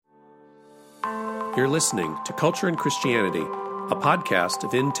You're listening to Culture and Christianity, a podcast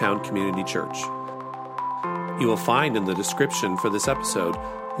of In-Town Community Church. You will find in the description for this episode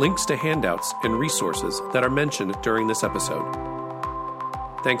links to handouts and resources that are mentioned during this episode.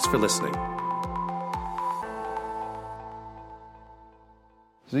 Thanks for listening.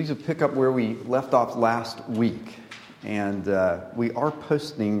 So these will pick up where we left off last week. And we are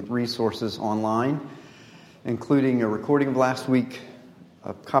posting resources online, including a recording of last week,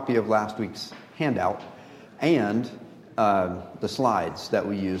 a copy of last week's handout, and the slides that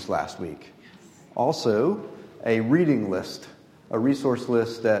we used last week. Also, a reading list, a resource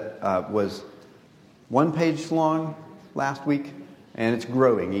list that was one page long last week, and it's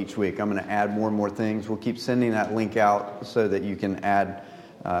growing each week. I'm going to add more and more things. We'll keep sending that link out so that you can add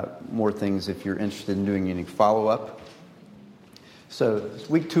more things if you're interested in doing any follow-up. So it's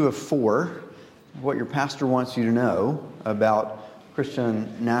week 2 of 4, what your pastor wants you to know about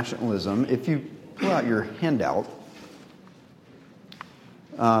Christian nationalism. If you pull out your handout,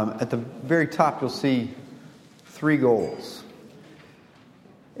 at the very top you'll see 3 goals.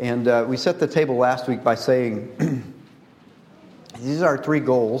 And we set the table last week by saying, these are 3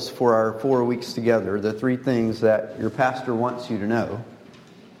 goals for our 4 weeks together, the 3 things that your pastor wants you to know.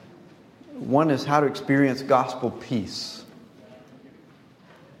 One is how to experience gospel peace.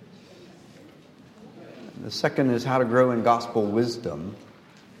 The second is how to grow in gospel wisdom.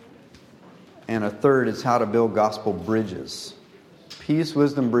 And a third is how to build gospel bridges. Peace,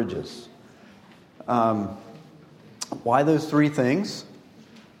 wisdom, bridges. Why those 3 things?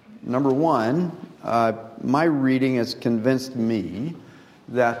 Number 1, my reading has convinced me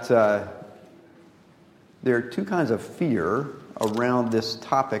that there are 2 kinds of fear around this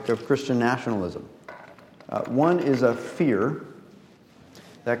topic of Christian nationalism. One is a fear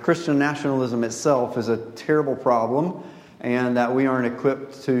that Christian nationalism itself is a terrible problem and that we aren't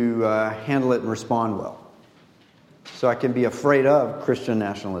equipped to handle it and respond well. So I can be afraid of Christian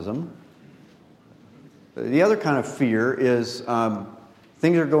nationalism. The other kind of fear is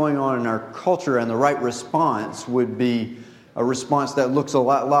things are going on in our culture, and the right response would be a response that looks a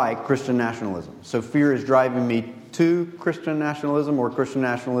lot like Christian nationalism. So fear is driving me to Christian nationalism, or Christian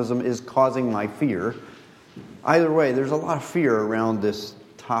nationalism is causing my fear. Either way, there's a lot of fear around this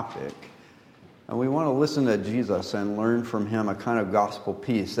topic. And we want to listen to Jesus and learn from him a kind of gospel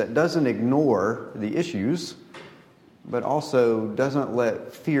peace that doesn't ignore the issues, but also doesn't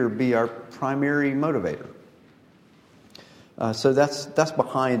let fear be our primary motivator. So that's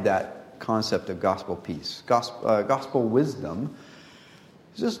behind that concept of gospel peace. Gospel wisdom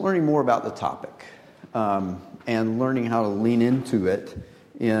is just learning more about the topic and learning how to lean into it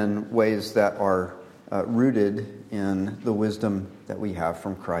in ways that are rooted in the wisdom that we have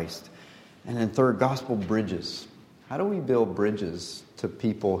from Christ. And then third, gospel bridges. How do we build bridges to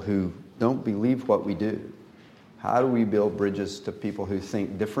people who don't believe what we do? How do we build bridges to people who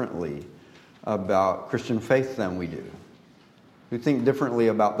think differently about Christian faith than we do? Who think differently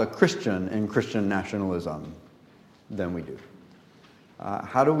about the Christian and Christian nationalism than we do?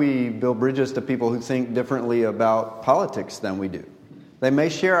 How do we build bridges to people who think differently about politics than we do? They may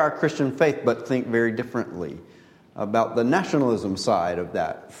share our Christian faith, but think very differently about the nationalism side of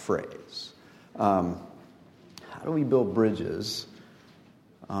that phrase. How do we build bridges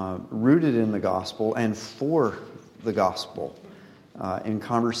rooted in the gospel and for the gospel in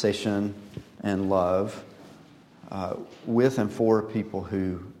conversation and love with and for people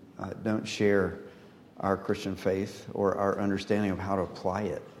who don't share our Christian faith or our understanding of how to apply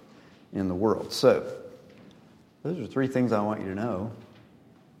it in the world? So, those are 3 things I want you to know.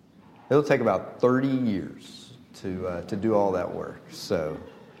 It'll take about 30 years to do all that work. So,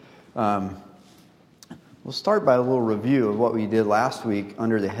 we'll start by a little review of what we did last week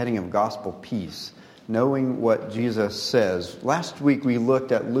under the heading of gospel peace, knowing what Jesus says. Last week we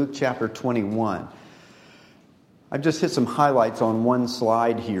looked at Luke chapter 21. I've just hit some highlights on one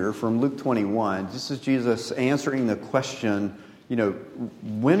slide here from Luke 21. This is Jesus answering the question,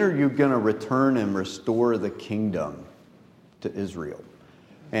 when are you going to return and restore the kingdom to Israel?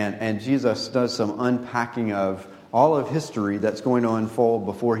 And Jesus does some unpacking of all of history that's going to unfold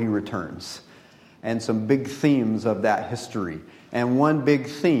before he returns, and some big themes of that history. And one big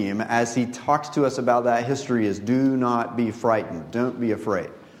theme as he talks to us about that history is do not be frightened, don't be afraid,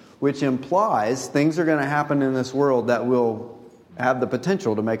 which implies things are going to happen in this world that will have the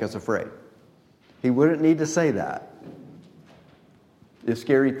potential to make us afraid. He wouldn't need to say that if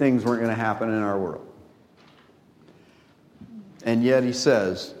scary things weren't going to happen in our world. And yet he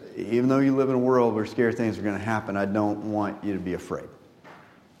says, even though you live in a world where scary things are going to happen, I don't want you to be afraid.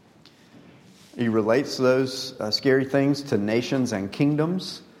 He relates those scary things to nations and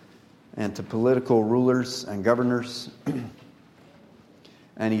kingdoms. and to political rulers and governors.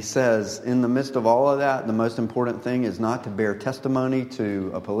 And he says, in the midst of all of that, the most important thing is not to bear testimony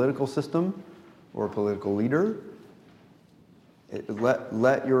to a political system or a political leader.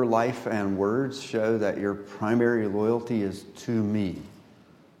 Let your life and words show that your primary loyalty is to me.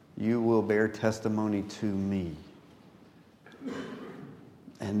 You will bear testimony to me.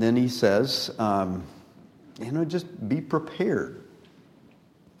 And then he says, just be prepared.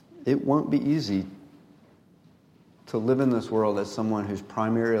 It won't be easy to live in this world as someone whose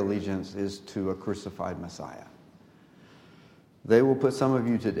primary allegiance is to a crucified Messiah. They will put some of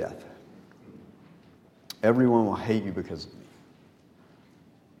you to death. Everyone will hate you because of me.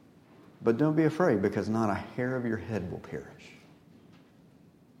 But don't be afraid, because not a hair of your head will perish.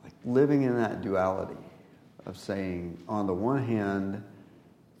 Like living in that duality of saying, on the one hand,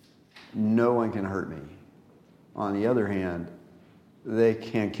 no one can hurt me. On the other hand, they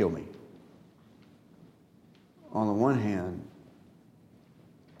can't kill me. On the one hand,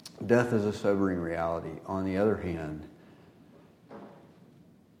 death is a sobering reality. On the other hand,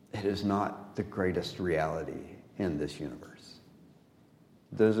 it is not the greatest reality in this universe.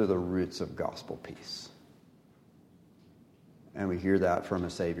 Those are the roots of gospel peace. And we hear that from a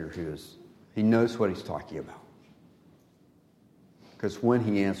Savior he knows what he's talking about. Because when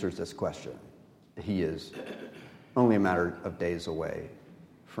he answers this question, he is only a matter of days away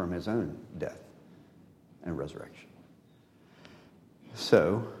from his own death and resurrection.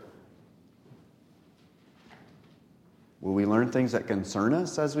 So, will we learn things that concern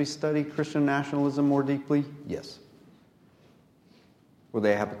us as we study Christian nationalism more deeply? Yes. Will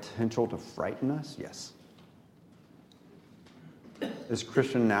they have potential to frighten us? Yes. Is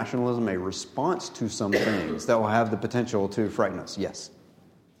Christian nationalism a response to some things that will have the potential to frighten us? Yes.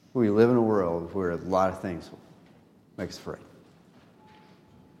 We live in a world where a lot of things make us afraid.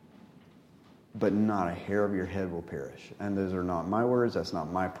 But not a hair of your head will perish. And those are not my words. That's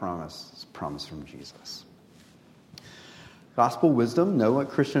not my promise. It's a promise from Jesus. Gospel wisdom, know what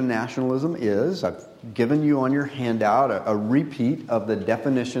Christian nationalism is. I've given you on your handout a repeat of the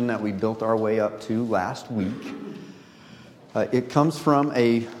definition that we built our way up to last week. It comes from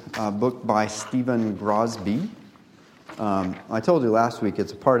a book by Stephen Grosby. I told you last week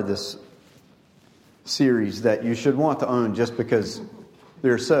it's a part of this series that you should want to own just because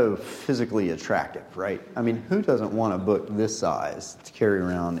they're so physically attractive, right? I mean, who doesn't want a book this size to carry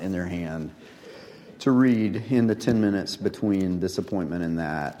around in their hand to read in the 10 minutes between this appointment and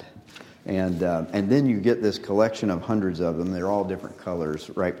that? And then you get this collection of hundreds of them. They're all different colors,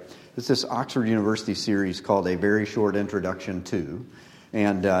 right? It's this Oxford University series called A Very Short Introduction To.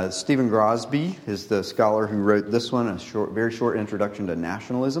 And Stephen Grosby is the scholar who wrote this one, very short introduction to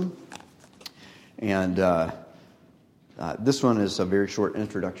nationalism. And this one is a very short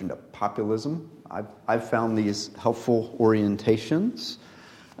introduction to populism. I've found these helpful orientations.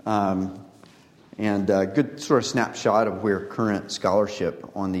 And a good sort of snapshot of where current scholarship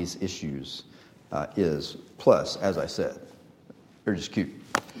on these issues is. Plus, as I said, they're just cute.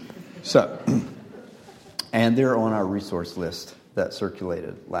 So, and they're on our resource list that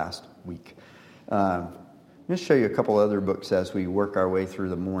circulated last week. Let me show you a couple other books as we work our way through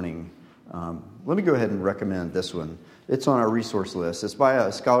the morning. Let me go ahead and recommend this one. It's on our resource list. It's by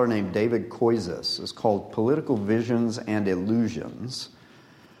a scholar named David Koizis. It's called Political Visions and Illusions.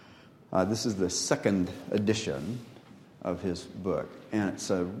 This is the second edition of his book, and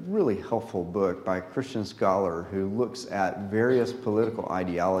it's a really helpful book by a Christian scholar who looks at various political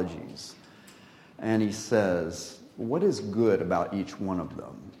ideologies, and he says, what is good about each one of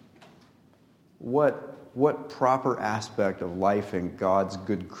them? What proper aspect of life in God's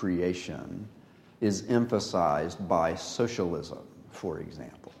good creation is emphasized by socialism, for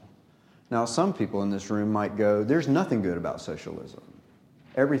example? Now, some people in this room might go, there's nothing good about socialism.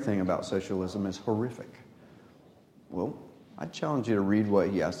 Everything about socialism is horrific. Well, I challenge you to read what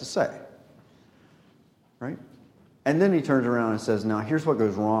he has to say. Right? And then he turns around and says, now here's what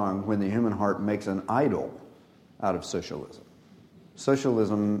goes wrong when the human heart makes an idol out of socialism.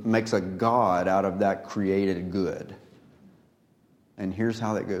 Socialism makes a god out of that created good. And here's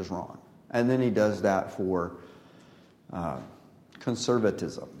how that goes wrong. And then he does that for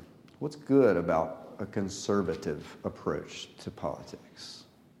conservatism. What's good about a conservative approach to politics?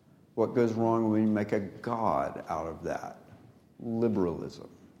 What goes wrong when we make a god out of that? Liberalism.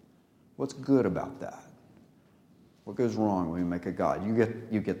 What's good about that? What goes wrong when we make a god? You get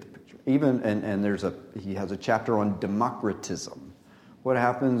the picture. Even and he has a chapter on democratism. What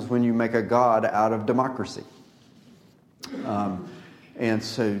happens when you make a god out of democracy? And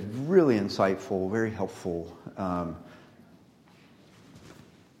so really insightful, very helpful.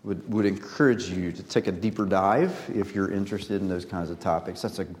 would encourage you to take a deeper dive if you're interested in those kinds of topics.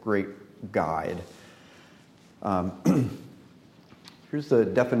 That's a great guide. Here's the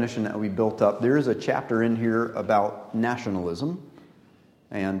definition that we built up. There is a chapter in here about nationalism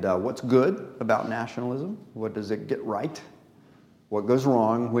and what's good about nationalism. What does it get right? What goes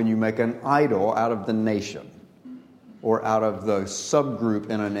wrong when you make an idol out of the nation or out of the subgroup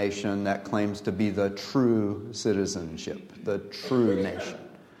in a nation that claims to be the true citizenship, the true nation?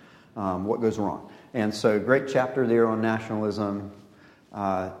 What goes wrong? And so, great chapter there on nationalism.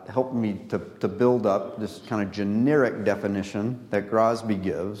 Helped me to build up this kind of generic definition that Crosby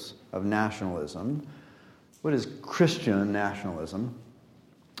gives of nationalism. What is Christian nationalism?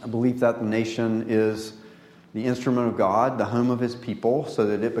 A belief that the nation is the instrument of God, the home of His people, so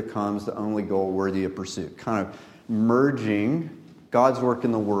that it becomes the only goal worthy of pursuit. Kind of merging God's work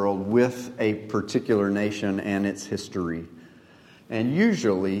in the world with a particular nation and its history. And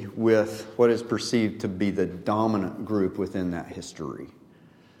usually with what is perceived to be the dominant group within that history.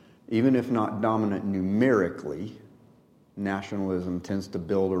 Even if not dominant numerically, nationalism tends to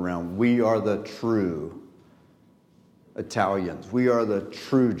build around, we are the true Italians, we are the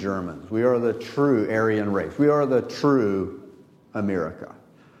true Germans, we are the true Aryan race, we are the true America.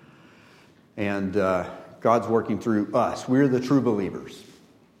 And God's working through us, we're the true believers.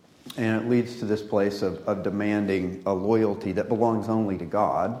 And it leads to this place of demanding a loyalty that belongs only to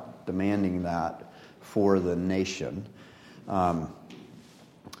God, demanding that for the nation.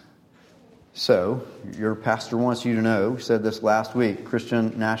 So, your pastor wants you to know, we said this last week,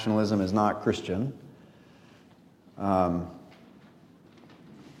 Christian nationalism is not Christian. Why?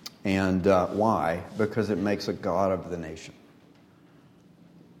 Because it makes a god of the nation.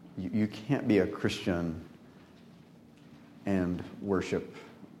 You can't be a Christian and worship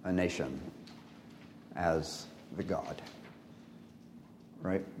a nation as the God.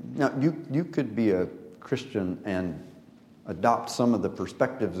 Right? Now, you could be a Christian and adopt some of the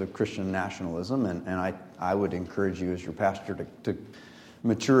perspectives of Christian nationalism, and I would encourage you as your pastor to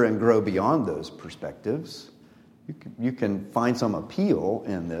mature and grow beyond those perspectives. You can find some appeal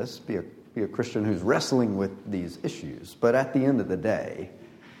in this, be a Christian who's wrestling with these issues, but at the end of the day,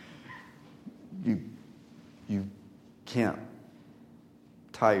 you can't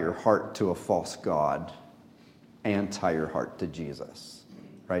tie your heart to a false god and tie your heart to Jesus.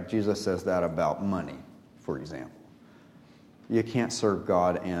 Right? Jesus says that about money, for example. You can't serve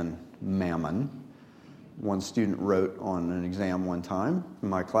God and mammon. One student wrote on an exam one time in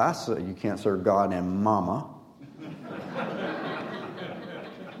my class, you can't serve God and mama.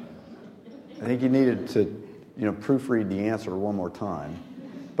 I think he needed to, proofread the answer one more time.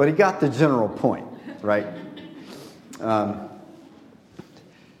 But he got the general point, right?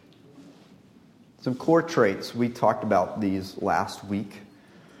 Some core traits, we talked about these last week.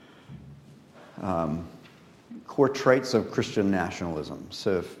 Core traits of Christian nationalism.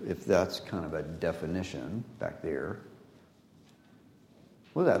 So if that's kind of a definition back there,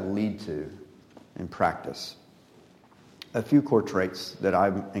 what does that lead to in practice? A few core traits that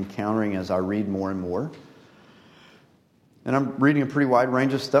I'm encountering as I read more and more. And I'm reading a pretty wide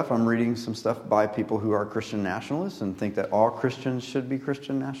range of stuff. I'm reading some stuff by people who are Christian nationalists and think that all Christians should be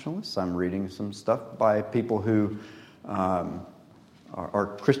Christian nationalists. I'm reading some stuff by people who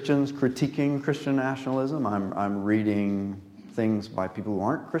are Christians critiquing Christian nationalism. I'm reading things by people who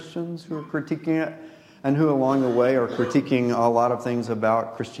aren't Christians who are critiquing it, and who along the way are critiquing a lot of things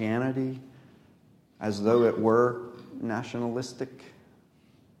about Christianity as though it were nationalistic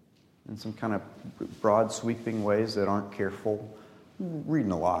in some kind of broad sweeping ways that aren't careful. I'm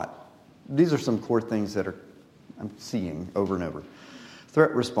reading a lot. These are some core things that I'm seeing over and over.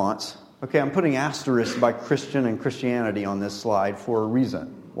 Threat response. Okay, I'm putting asterisks by Christian and Christianity on this slide for a reason.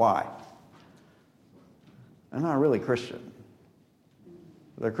 Why? They're not really Christian.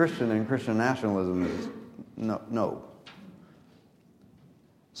 They're Christian, and Christian nationalism is no.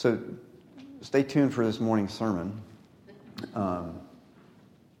 So stay tuned for this morning's sermon.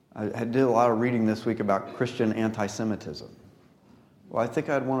 I did a lot of reading this week about Christian anti-Semitism. Well, I think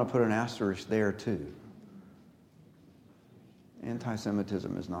I'd want to put an asterisk there too.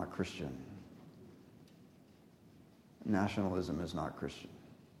 Anti-Semitism is not Christian. Nationalism is not Christian.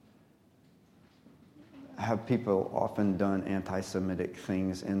 Have people often done anti-Semitic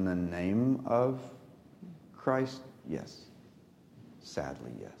things in the name of Christ? Yes.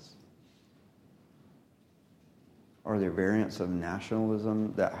 Sadly, yes. Are there variants of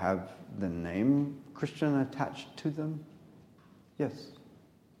nationalism that have the name Christian attached to them? Yes.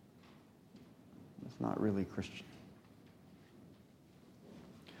 It's not really Christian.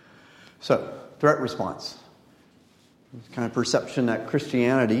 So, threat response. kind of perception that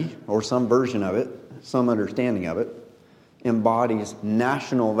Christianity, or some version of it, some understanding of it, embodies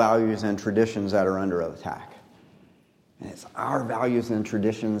national values and traditions that are under attack. And it's our values and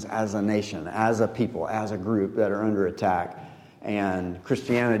traditions as a nation, as a people, as a group that are under attack. And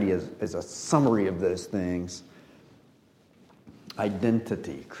Christianity is a summary of those things.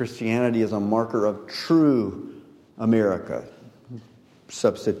 Identity. Christianity is a marker of true America.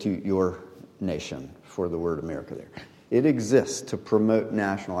 Substitute your nation for the word America there. It exists to promote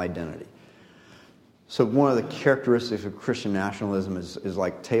national identity. So one of the characteristics of Christian nationalism is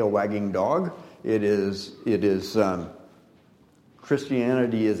like tail wagging dog.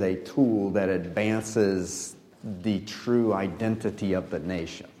 Christianity is a tool that advances the true identity of the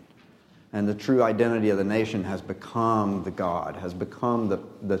nation. And the true identity of the nation has become the God, has become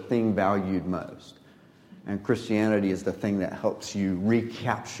the thing valued most. And Christianity is the thing that helps you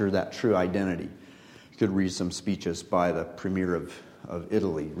recapture that true identity. You could read some speeches by the Premier of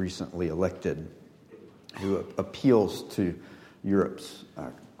Italy, recently elected, who appeals to Europe's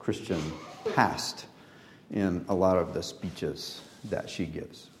Christian past in a lot of the speeches that she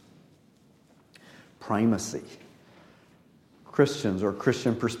gives. Primacy. Christians or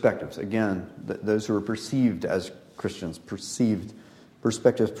Christian perspectives, again, those who are perceived as Christians,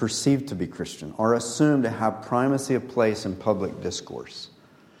 perspectives perceived to be Christian, are assumed to have primacy of place in public discourse.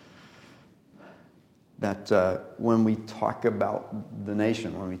 That when we talk about the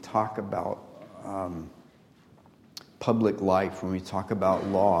nation, when we talk about public life, when we talk about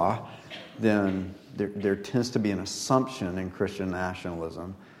law, then there tends to be an assumption in Christian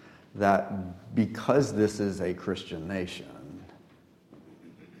nationalism that because this is a Christian nation,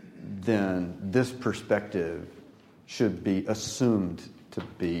 then this perspective should be assumed to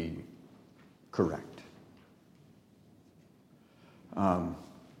be correct.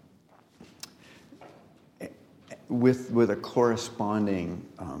 With a corresponding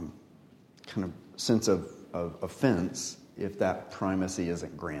kind of sense of offense if that primacy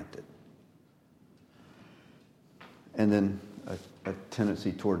isn't granted. And then a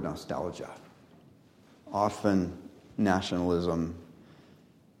tendency toward nostalgia. Often nationalism,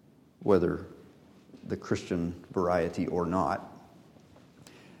 whether the Christian variety or not,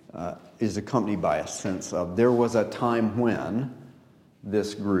 is accompanied by a sense of there was a time when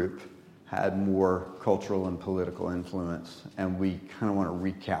this group had more cultural and political influence, and we kind of want to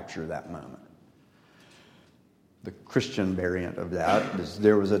recapture that moment. The Christian variant of that is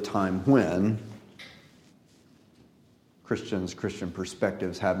there was a time when Christian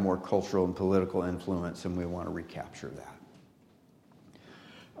perspectives had more cultural and political influence, and we want to recapture that.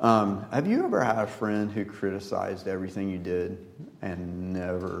 Have you ever had a friend who criticized everything you did and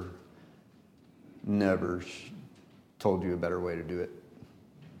never told you a better way to do it?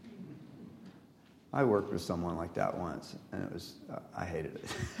 I worked with someone like that once, and it was I hated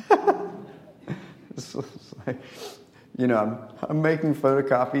it. It's like, I'm making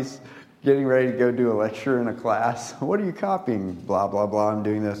photocopies, getting ready to go do a lecture in a class. What are you copying? Blah, blah, blah. I'm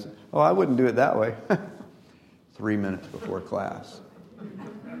doing this. Oh, I wouldn't do it that way. 3 minutes before class.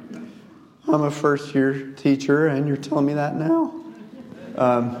 I'm a first-year teacher, and you're telling me that now?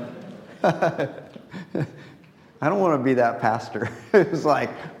 I don't want to be that pastor. It's like,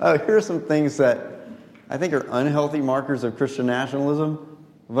 here are some things that I think are unhealthy markers of Christian nationalism,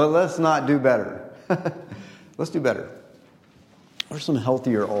 but let's not do better. Let's do better. What are some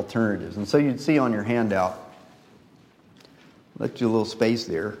healthier alternatives? And so you'd see on your handout, left you a little space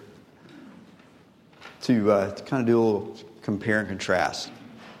there to kind of do a little compare and contrast.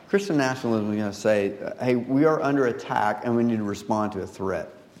 Christian nationalism is going to say, hey, we are under attack and we need to respond to a threat.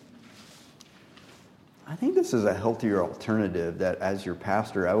 I think this is a healthier alternative that as your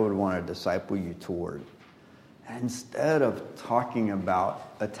pastor, I would want to disciple you toward. Instead of talking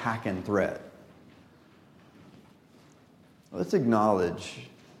about attack and threat, let's acknowledge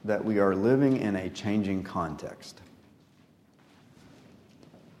that we are living in a changing context.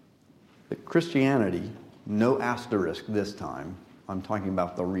 That Christianity, no asterisk this time, I'm talking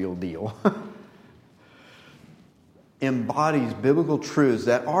about the real deal, embodies biblical truths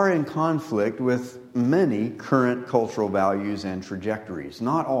that are in conflict with many current cultural values and trajectories.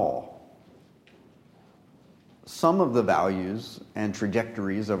 Not all. Some of the values and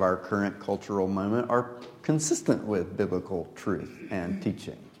trajectories of our current cultural moment are consistent with biblical truth and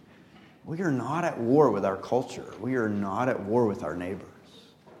teaching. We are not at war with our culture. We are not at war with our neighbors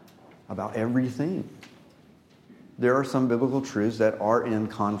about everything. There are some biblical truths that are in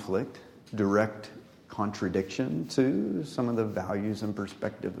conflict, direct contradiction to some of the values and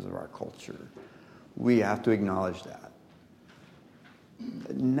perspectives of our culture. We have to acknowledge that.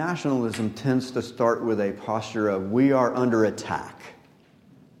 nationalism tends to start with a posture of we are under attack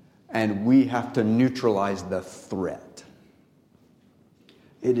and we have to neutralize the threat.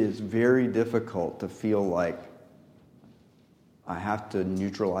 It is very difficult to feel like I have to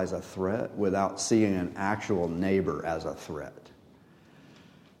neutralize a threat without seeing an actual neighbor as a threat.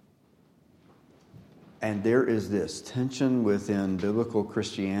 And there is this tension within biblical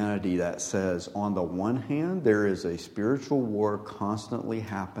Christianity that says, on the one hand, there is a spiritual war constantly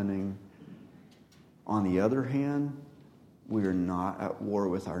happening. On the other hand, we are not at war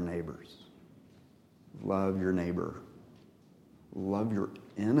with our neighbors. Love your neighbor. Love your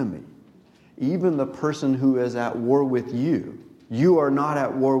enemy. Even the person who is at war with you, you are not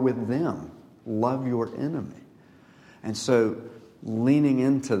at war with them. Love your enemy. And so, leaning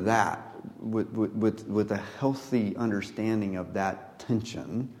into that, with a healthy understanding of that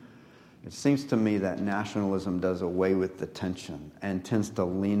tension, it seems to me that nationalism does away with the tension and tends to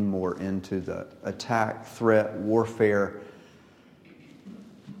lean more into the attack, threat, warfare,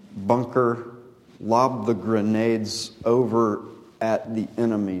 bunker, lob the grenades over at the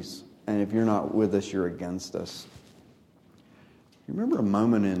enemies, and if you're not with us, you're against us. You remember a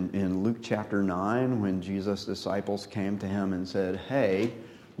moment in Luke chapter 9 when Jesus' disciples came to him and said, hey,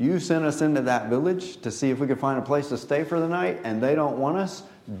 you sent us into that village to see if we could find a place to stay for the night, and they don't want us.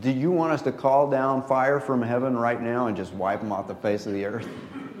 Do you want us to call down fire from heaven right now and just wipe them off the face of the earth?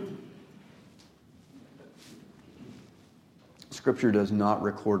 Scripture does not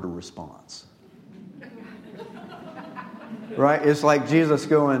record a response. Right? It's like Jesus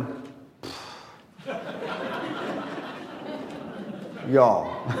going,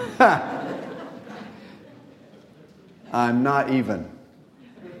 y'all, I'm not even.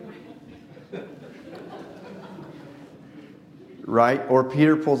 Right? Or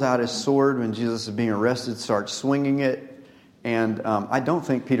Peter pulls out his sword when Jesus is being arrested, starts swinging it. And I don't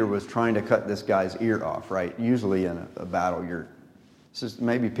think Peter was trying to cut this guy's ear off, right? Usually in a battle,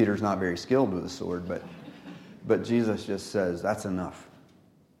 maybe Peter's not very skilled with a sword, but Jesus just says, that's enough.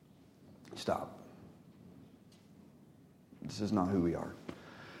 Stop. This is not who we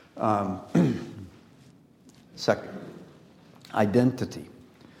are. Second, identity.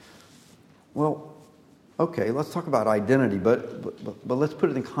 Well, okay, let's talk about identity, but let's put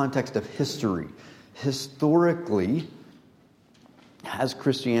it in context of history. Historically, has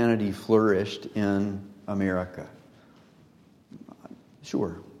Christianity flourished in America?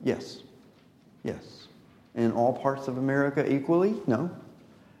 Sure, yes. Yes. In all parts of America equally? No.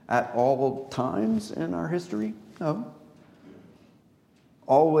 At all times in our history? No.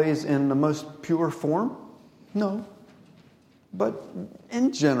 Always in the most pure form? No. But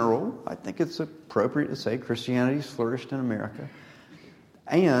in general, I think it's appropriate to say Christianity's flourished in America.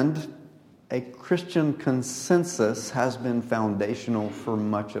 And a Christian consensus has been foundational for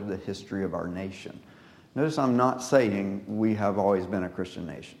much of the history of our nation. Notice I'm not saying we have always been a Christian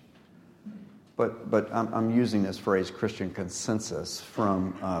nation. But I'm using this phrase, Christian consensus,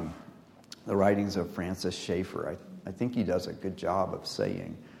 from the writings of Francis Schaeffer. I think he does a good job of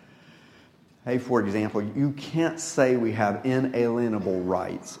saying, hey, for example, you can't say we have inalienable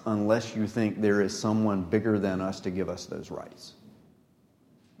rights unless you think there is someone bigger than us to give us those rights.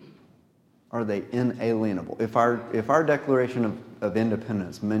 Are they inalienable? If our Declaration of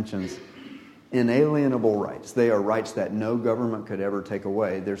Independence mentions inalienable rights, they are rights that no government could ever take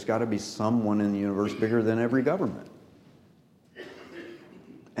away, there's got to be someone in the universe bigger than every government.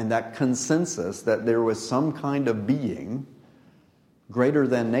 And that consensus that there was some kind of being greater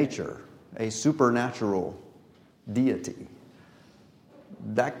than nature, a supernatural deity,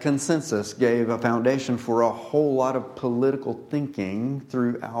 that consensus gave a foundation for a whole lot of political thinking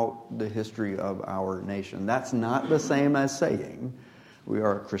throughout the history of our nation. That's not the same as saying we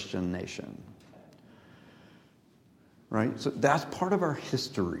are a Christian nation. Right? So that's part of our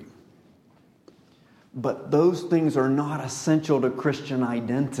history. But those things are not essential to Christian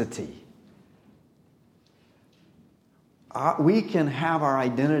identity. We can have our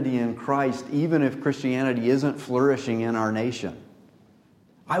identity in Christ even if Christianity isn't flourishing in our nation.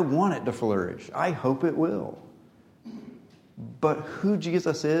 I want it to flourish. I hope it will. But who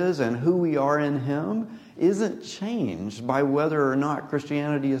Jesus is and who we are in Him isn't changed by whether or not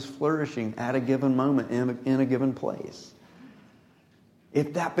Christianity is flourishing at a given moment in a given place.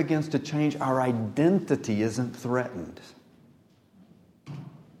 If that begins to change, our identity isn't threatened.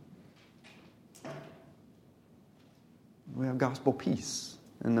 We have gospel peace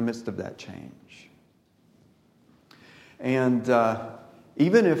in the midst of that change. And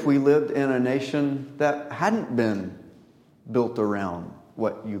even if we lived in a nation that hadn't been built around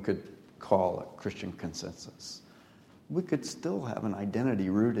what you could call a Christian consensus, we could still have an identity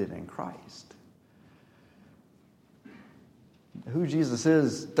rooted in Christ. Who Jesus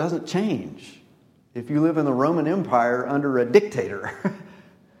is doesn't change if you live in the Roman Empire under a dictator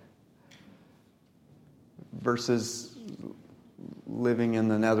versus living in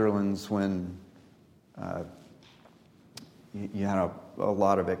the Netherlands when you had a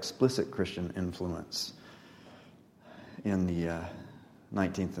lot of explicit Christian influence in the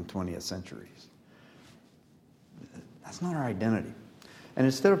 19th and 20th centuries. That's not our identity. And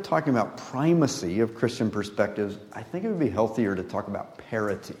instead of talking about primacy of Christian perspectives, I think it would be healthier to talk about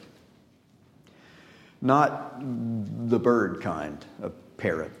parity. Not the bird kind of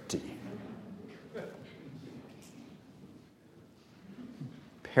parity.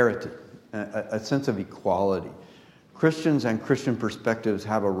 Parity, a sense of equality. Christians and Christian perspectives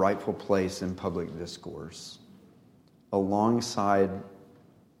have a rightful place in public discourse alongside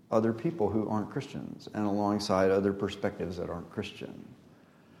other people who aren't Christians and alongside other perspectives that aren't Christian.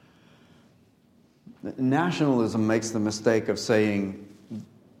 Nationalism makes the mistake of saying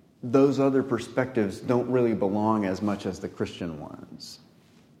those other perspectives don't really belong as much as the Christian ones.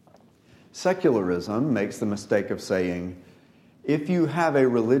 Secularism makes the mistake of saying if you have a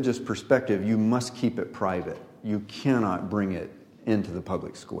religious perspective, you must keep it private. You cannot bring it into the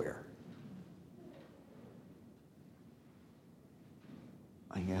public square.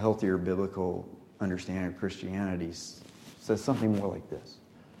 I think a healthier biblical understanding of Christianity says something more like this.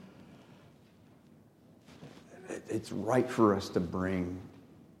 It's right for us to bring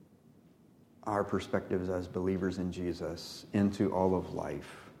our perspectives as believers in Jesus into all of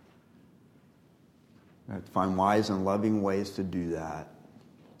life. We have to find wise and loving ways to do that.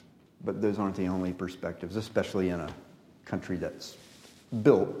 But those aren't the only perspectives, especially in a country that's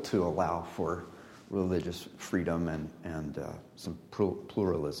built to allow for religious freedom and some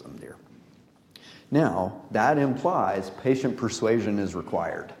pluralism there. Now, that implies patient persuasion is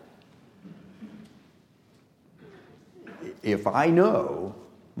required. If I know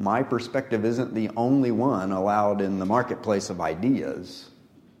my perspective isn't the only one allowed in the marketplace of ideas,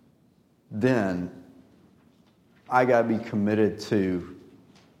 then I got to be committed to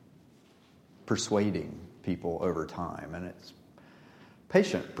persuading people over time, and it's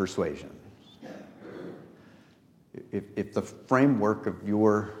patient persuasion. If the framework of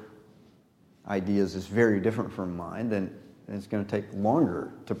your ideas is very different from mine, then it's going to take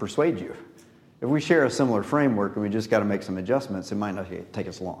longer to persuade you. If we share a similar framework and we just got to make some adjustments, it might not take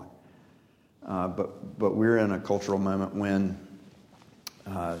us long. But we're in a cultural moment when,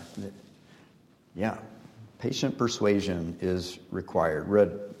 patient persuasion is required.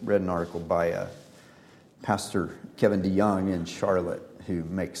 Read an article by Pastor Kevin DeYoung in Charlotte who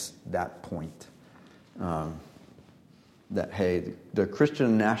makes that point. That, hey, the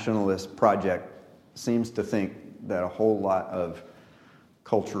Christian Nationalist Project seems to think that a whole lot of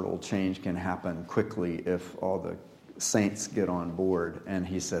cultural change can happen quickly if all the saints get on board. And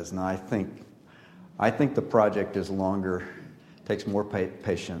he says, no, I think the project is longer, takes more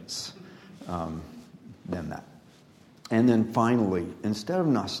patience than that. And then finally, instead of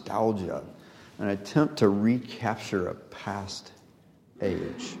nostalgia, an attempt to recapture a past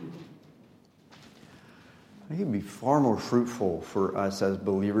age. I think it would be far more fruitful for us as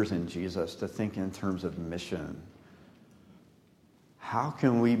believers in Jesus to think in terms of mission. How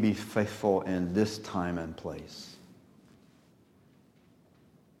can we be faithful in this time and place?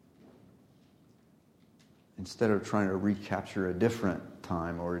 Instead of trying to recapture a different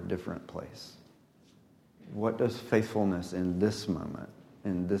time or a different place. What does faithfulness in this moment,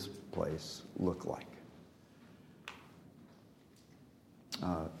 in this place, look like?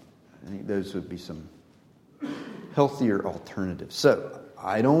 I think those would be some healthier alternatives. So,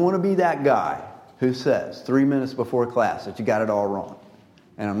 I don't want to be that guy who says 3 minutes before class that you got it all wrong.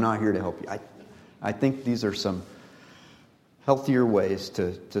 And I'm not here to help you. I think these are some healthier ways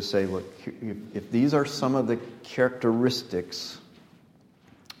to say, look, if these are some of the characteristics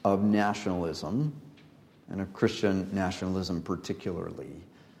of nationalism, and of Christian nationalism particularly,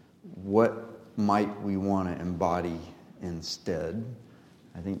 what might we want to embody instead?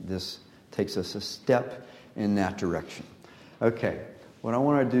 I think this takes us a step in that direction. Okay, what I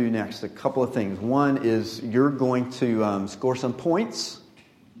want to do next, a couple of things. One is you're going to score some points.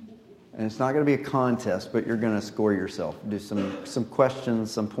 And it's not going to be a contest, but you're going to score yourself. Do some questions,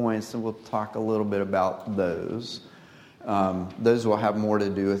 some points, and we'll talk a little bit about those. Those will have more to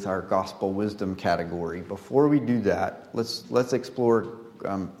do with our gospel wisdom category. Before we do that, let's explore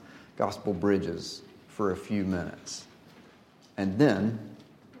gospel bridges for a few minutes. And then,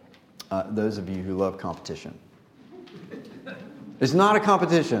 those of you who love competition. It's not a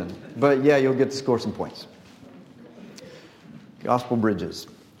competition, but yeah, you'll get to score some points. Gospel bridges.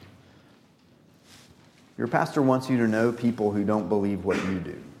 Your pastor wants you to know people who don't believe what you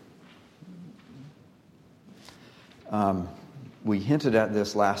do. We hinted at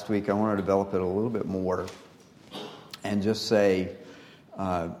this last week. I want to develop it a little bit more and just say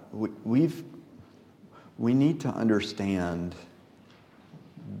we need to understand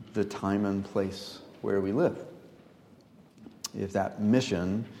the time and place where we live. If that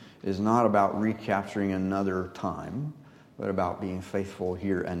mission is not about recapturing another time, but about being faithful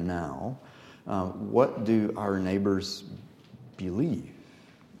here and now, what do our neighbors believe?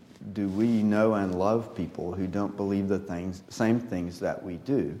 Do we know and love people who don't believe the same things that we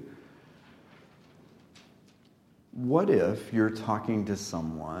do? What if you're talking to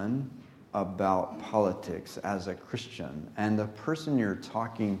someone about politics as a Christian, and the person you're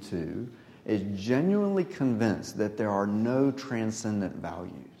talking to is genuinely convinced that there are no transcendent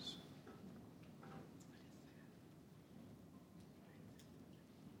values?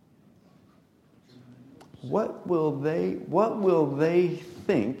 What will they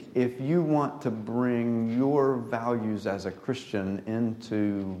think if you want to bring your values as a Christian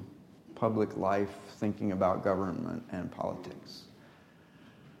into public life, thinking about government and politics?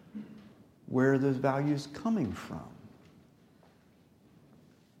 Where are those values coming from?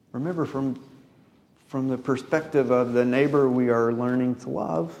 Remember, from the perspective of the neighbor we are learning to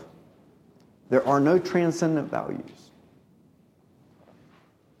love, there are no transcendent values.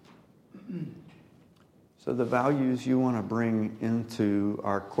 So the values you want to bring into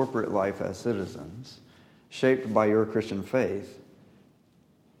our corporate life as citizens, shaped by your Christian faith,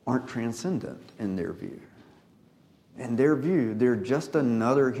 aren't transcendent in their view. In their view, they're just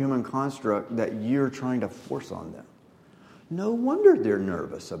another human construct that you're trying to force on them. No wonder they're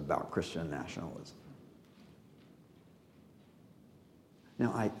nervous about Christian nationalism.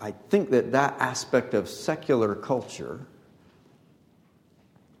 Now, I think that aspect of secular culture,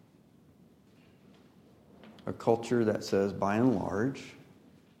 a culture that says, by and large,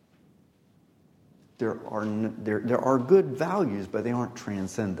 there are good values, but they aren't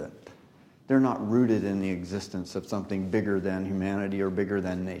transcendent. They're not rooted in the existence of something bigger than humanity or bigger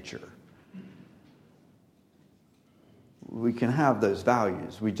than nature. We can have those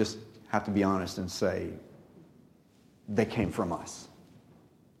values. We just have to be honest and say, they came from us.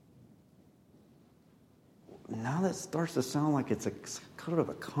 Now that starts to sound like it's a kind of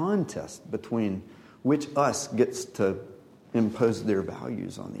a contest between which us gets to impose their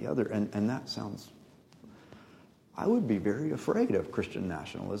values on the other. And that sounds... I would be very afraid of Christian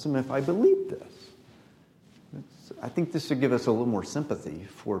nationalism if I believed this. I think this should give us a little more sympathy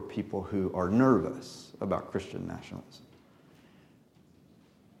for people who are nervous about Christian nationalism.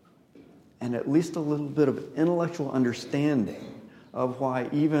 And at least a little bit of intellectual understanding of why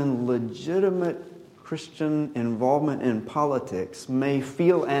even legitimate Christian involvement in politics may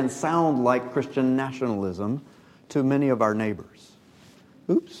feel and sound like Christian nationalism to many of our neighbors.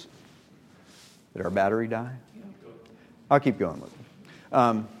 Oops. Did our battery die? I'll keep going with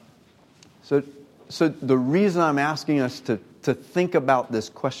it. So the reason I'm asking us to think about this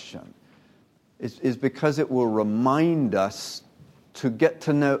question is because it will remind us to get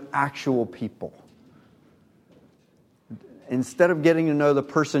to know actual people. Instead of getting to know the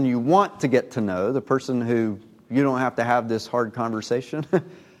person you want to get to know, the person who you don't have to have this hard conversation,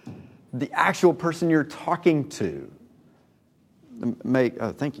 the actual person you're talking to may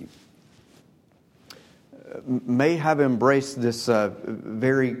have embraced this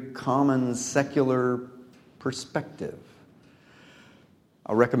very common secular perspective.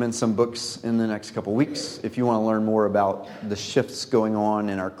 I'll recommend some books in the next couple weeks if you want to learn more about the shifts going on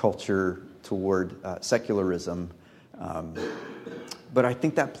in our culture toward secularism. But I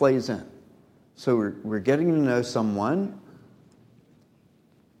think that plays in. So we're getting to know someone.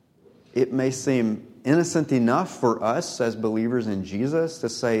 It may seem innocent enough for us as believers in Jesus to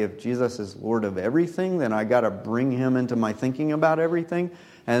say, if Jesus is Lord of everything, then I got to bring him into my thinking about everything.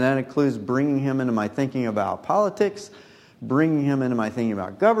 And that includes bringing him into my thinking about politics, bringing him into my thinking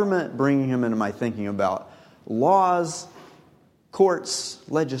about government, bringing him into my thinking about laws, courts,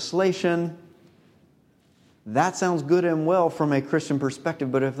 legislation. That sounds good and well from a Christian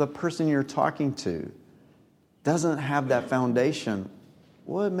perspective, but if the person you're talking to doesn't have that foundation,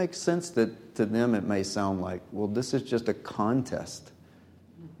 well, it makes sense that to them it may sound like, well, this is just a contest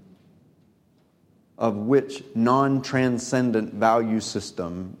of which non-transcendent value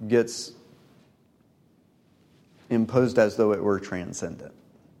system gets imposed as though it were transcendent.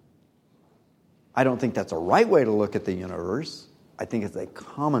 I don't think that's a right way to look at the universe. I think it's a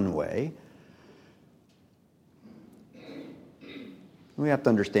common way. We have to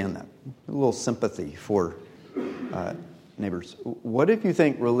understand that. A little sympathy for neighbors, what if you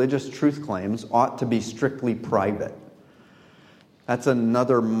think religious truth claims ought to be strictly private? That's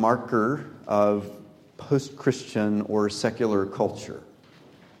another marker of post-Christian or secular culture.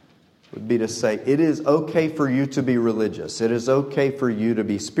 Would be to say, it is okay for you to be religious. It is okay for you to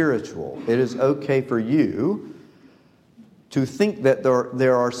be spiritual. It is okay for you to think that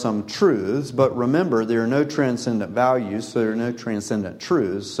there are some truths, but remember, there are no transcendent values, so there are no transcendent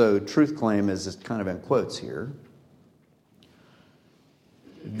truths. So truth claim is kind of in quotes here.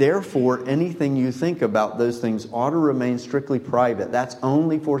 Therefore, anything you think about those things ought to remain strictly private. That's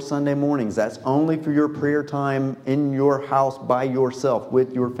only for Sunday mornings. That's only for your prayer time in your house by yourself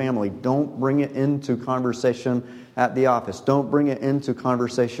with your family. Don't bring it into conversation at the office. Don't bring it into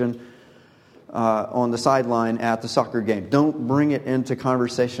conversation on the sideline at the soccer game. Don't bring it into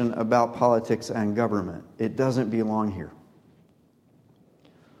conversation about politics and government. It doesn't belong here.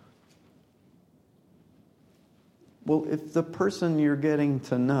 Well, if the person you're getting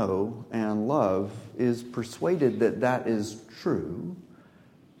to know and love is persuaded that that is true,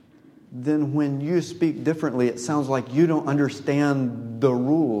 then when you speak differently, it sounds like you don't understand the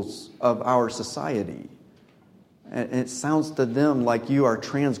rules of our society. And it sounds to them like you are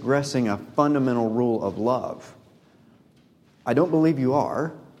transgressing a fundamental rule of love. I don't believe you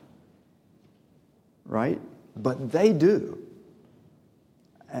are, right? But they do.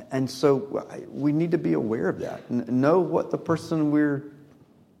 And so we need to be aware of that. Know what the person we're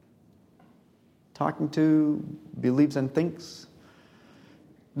talking to believes and thinks.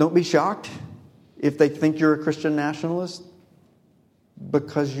 Don't be shocked if they think you're a Christian nationalist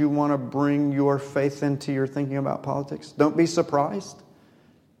because you want to bring your faith into your thinking about politics. Don't be surprised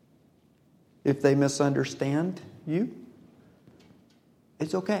if they misunderstand you.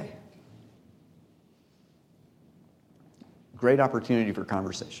 It's okay. Great opportunity for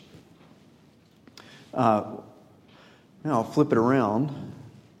conversation. Now I'll flip it around.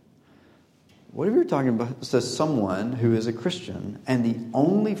 What if you're talking about to someone who is a Christian and the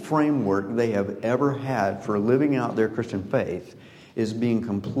only framework they have ever had for living out their Christian faith is being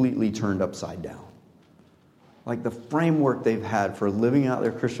completely turned upside down? Like the framework they've had for living out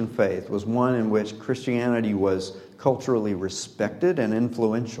their Christian faith was one in which Christianity was culturally respected and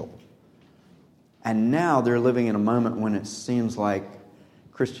influential. And now they're living in a moment when it seems like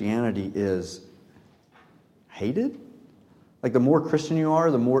Christianity is hated. Like the more Christian you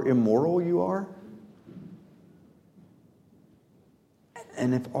are, the more immoral you are.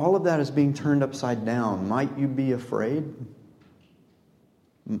 And if all of that is being turned upside down, might you be afraid?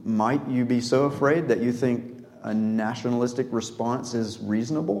 Might you be so afraid that you think a nationalistic response is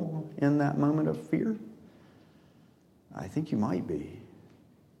reasonable in that moment of fear? I think you might be.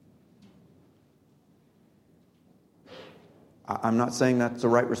 I'm not saying that's the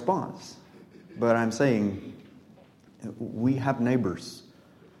right response, but I'm saying we have neighbors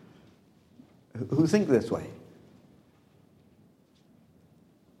who think this way.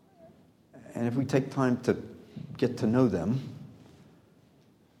 And if we take time to get to know them,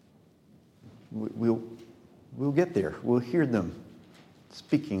 we'll get there. We'll hear them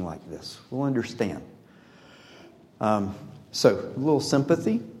speaking like this. We'll understand. So, a little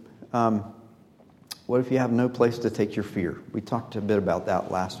sympathy. What if you have no place to take your fear? We talked a bit about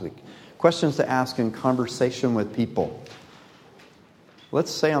that last week. Questions to ask in conversation with people.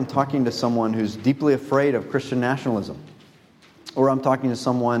 Let's say I'm talking to someone who's deeply afraid of Christian nationalism. Or I'm talking to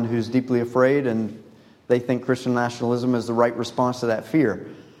someone who's deeply afraid and they think Christian nationalism is the right response to that fear.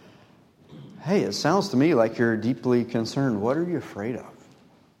 Hey, it sounds to me like you're deeply concerned. What are you afraid of?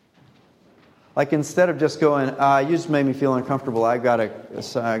 Like instead of just going, you just made me feel uncomfortable. I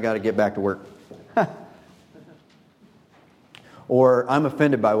gotta get back to work. Or I'm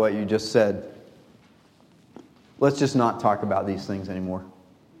offended by what you just said. Let's just not talk about these things anymore.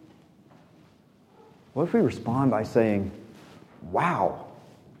 What if we respond by saying, wow,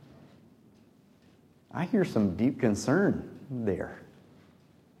 I hear some deep concern there.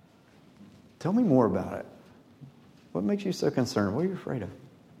 Tell me more about it. What makes you so concerned? What are you afraid of?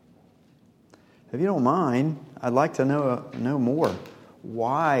 If you don't mind, I'd like to know more.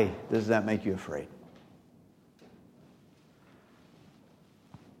 Why does that make you afraid?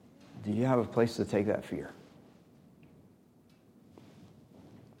 Do you have a place to take that fear?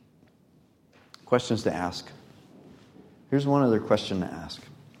 Questions to ask. Here's one other question to ask.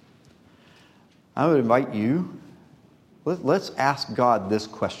 I would invite you, let's ask God this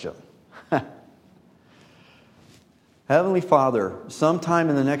question. Heavenly Father, sometime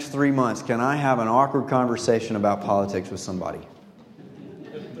in the next 3 months, can I have an awkward conversation about politics with somebody?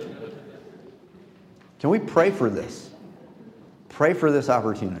 Can we pray for this? Pray for this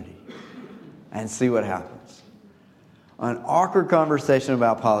opportunity and see what happens. an awkward conversation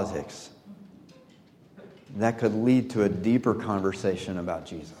about politics that could lead to a deeper conversation about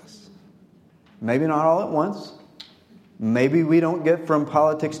Jesus. Maybe not all at once. Maybe we don't get from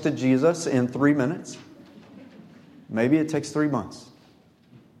politics to Jesus in 3 minutes. Maybe it takes 3 months.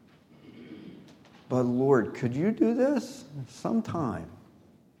 But Lord, could you do this sometime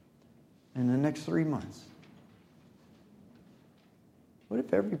in the next 3 months? What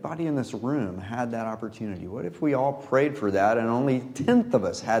if everybody in this room had that opportunity? What if we all prayed for that and only 1/10 of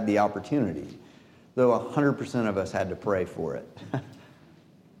us had the opportunity, though 100% of us had to pray for it?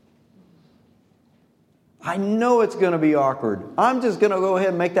 I know it's going to be awkward. I'm just going to go ahead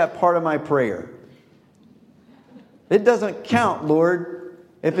and make that part of my prayer. It doesn't count, Lord,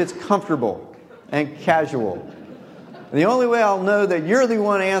 if it's comfortable and casual. The only way I'll know that you're the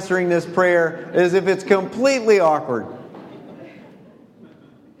one answering this prayer is if it's completely awkward.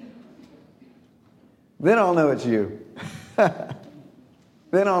 Then I'll know it's you.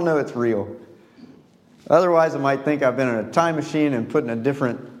 Then I'll know it's real. Otherwise, I might think I've been in a time machine and put in a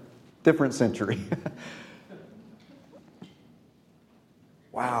different century.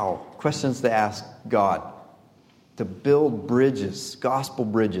 Wow. Questions to ask God. To build bridges, gospel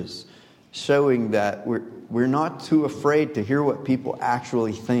bridges, showing that we're not too afraid to hear what people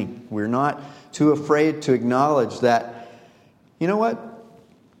actually think. We're not too afraid to acknowledge that, you know what?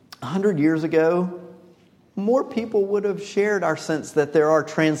 100 years ago, more people would have shared our sense that there are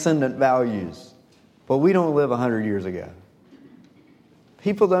transcendent values. But we don't live 100 years ago.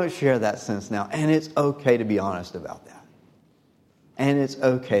 People don't share that sense now. And it's okay to be honest about that. And it's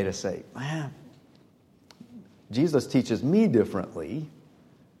okay to say, man, Jesus teaches me differently.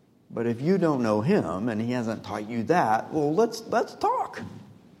 But if you don't know him and he hasn't taught you that, well, let's talk.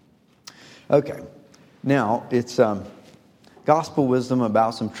 Okay. Now, it's gospel wisdom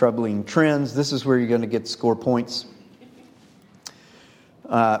about some troubling trends. This is where you're going to get score points.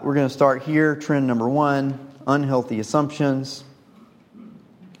 We're going to start here. Trend number 1, unhealthy assumptions.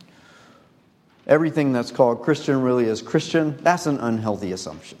 Everything that's called Christian really is Christian. That's an unhealthy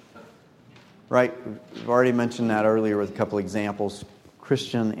assumption. Right? We've already mentioned that earlier with a couple examples.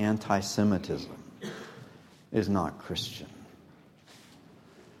 Christian anti-Semitism is not Christian.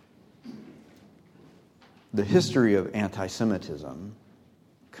 The history of anti-Semitism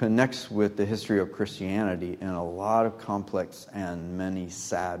connects with the history of Christianity in a lot of complex and many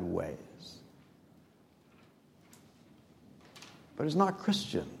sad ways. But it's not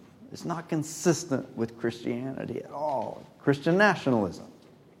Christian. It's not consistent with Christianity at all. Christian nationalism.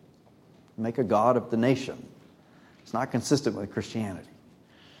 Make a god of the nation. It's not consistent with Christianity.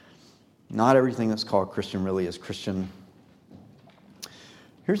 Not everything that's called Christian really is Christian.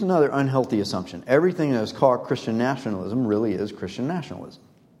 Here's another unhealthy assumption. Everything that is called Christian nationalism really is Christian nationalism.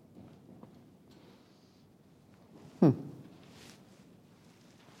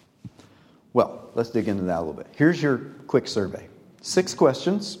 Well, let's dig into that a little bit. Here's your quick survey. 6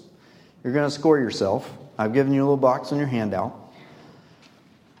 questions. You're going to score yourself. I've given you a little box on your handout.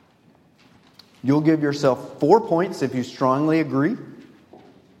 You'll give yourself 4 points if you strongly agree.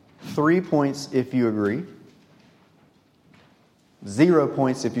 3 points if you agree. 0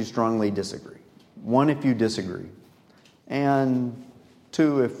 points if you strongly disagree. 1 if you disagree. And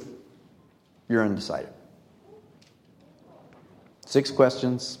 2 if you're undecided. 6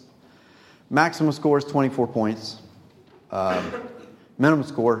 questions. Maximum score is 24 points. Minimum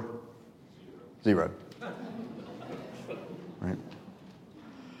score, 0. Right?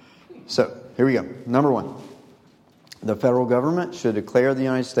 So, here we go. Number 1. The federal government should declare the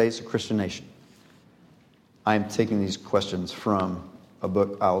United States a Christian nation. I'm taking these questions from a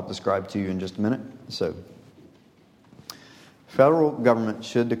book I'll describe to you in just a minute. So, federal government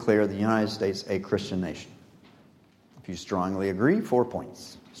should declare the United States a Christian nation. If you strongly agree, 4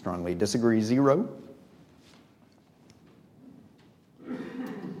 points. Strongly disagree, 0.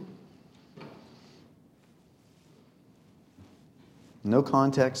 No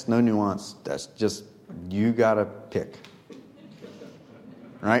context, no nuance. That's just, you gotta pick.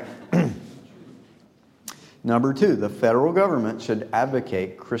 Right? Number 2, the federal government should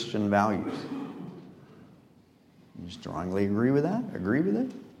advocate Christian values. You strongly agree with that? Agree with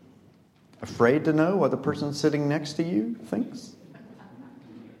it? Afraid to know what the person sitting next to you thinks?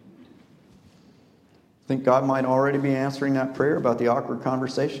 Think God might already be answering that prayer about the awkward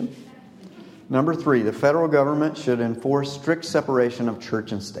conversation? Number 3, the federal government should enforce strict separation of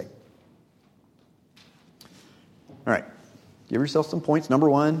church and state. All right, give yourself some points. Number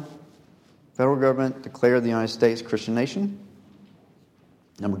 1, federal government declare the United States a Christian nation.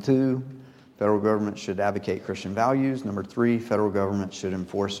 Number 2, federal government should advocate Christian values. Number 3, federal government should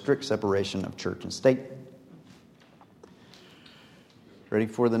enforce strict separation of church and state. Ready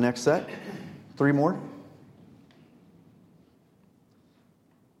for the next set? 3 more?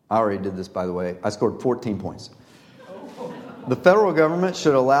 I already did this, by the way. I scored 14 points. The federal government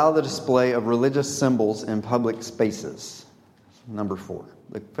should allow the display of religious symbols in public spaces. Number 4.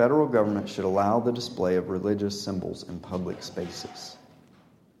 The federal government should allow the display of religious symbols in public spaces.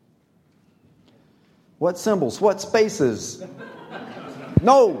 What symbols? What spaces?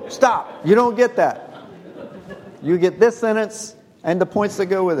 No, stop. You don't get that. You get this sentence and the points that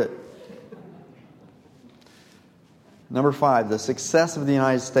go with it. Number 5, the success of the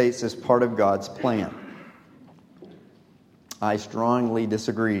United States is part of God's plan. I strongly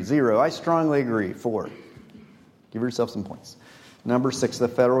disagree. 0, I strongly agree. 4, give yourself some points. Number 6, the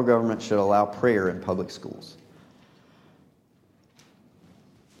federal government should allow prayer in public schools.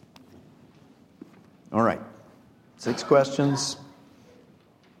 All right, 6 questions.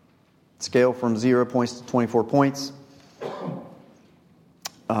 Scale from 0 points to 24 points.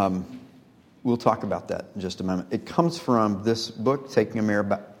 We'll talk about that in just a moment. It comes from this book, Taking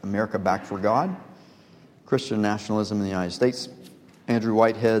America Back for God, Christian Nationalism in the United States. Andrew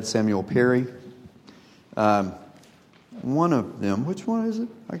Whitehead, Samuel Perry. One of them, which one is it?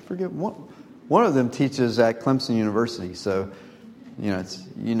 I forget. One of them teaches at Clemson University, so it's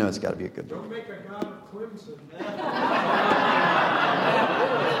got to be a good book. Don't make a god of Clemson.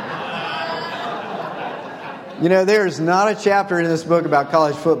 There's not a chapter in this book about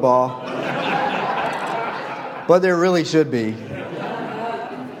college football, but there really should be.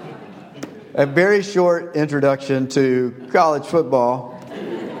 A very short introduction to college football.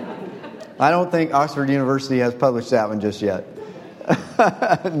 I don't think Oxford University has published that one just yet.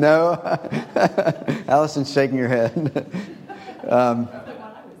 No? Allison's shaking her head.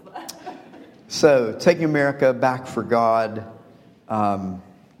 So, Taking America Back for God.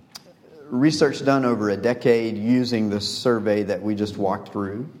 Research done over a decade using the survey that we just walked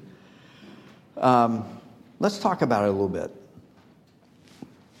through. Let's talk about it a little bit.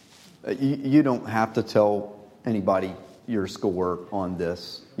 You don't have to tell anybody your score on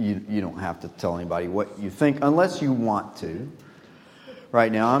this. You don't have to tell anybody what you think unless you want to.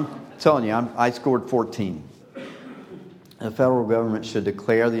 Right now, I'm telling you, I scored 14. The federal government should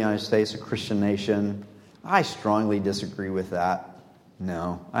declare the United States a Christian nation. I strongly disagree with that.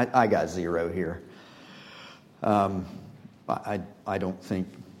 No, I got 0 here. I don't think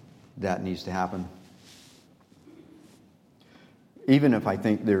that needs to happen. Even if I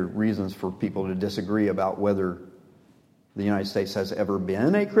think there are reasons for people to disagree about whether the United States has ever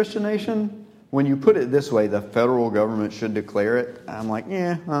been a Christian nation, when you put it this way, the federal government should declare it, I'm like,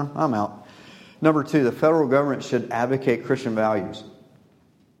 I'm out. Number 2, the federal government should advocate Christian values.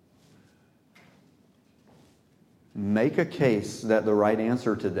 Make a case that the right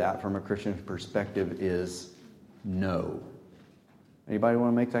answer to that from a Christian perspective is no. Anybody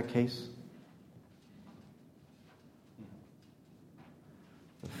want to make that case?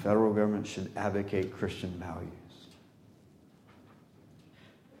 The federal government should advocate Christian values.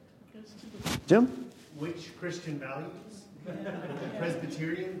 Jim? Which Christian values? The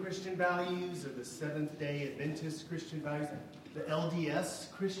Presbyterian Christian values or the Seventh-day Adventist Christian values? The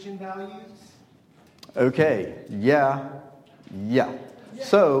LDS Christian values? Okay, yeah.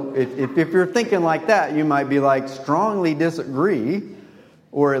 So if you're thinking like that, you might be like, strongly disagree,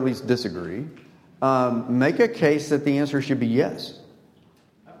 or at least disagree. Make a case that the answer should be yes.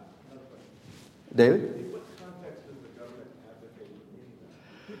 David? In what context does the government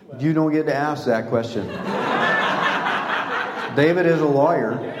advocate? You don't get to ask that question. David is a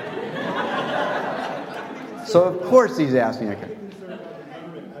lawyer. So of course he's asking. Okay.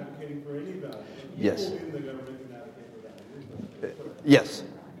 Yes. Yes.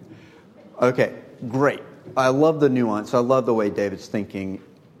 Okay, great. I love the nuance. I love the way David's thinking.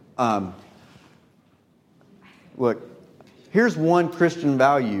 Look, here's one Christian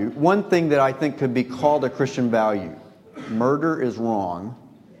value. One thing that I think could be called a Christian value. Murder is wrong.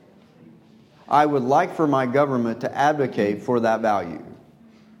 I would like for my government to advocate for that value.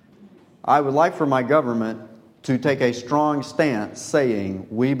 I would like for my government to take a strong stance saying,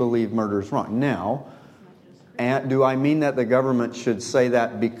 we believe murder is wrong. Now, do I mean that the government should say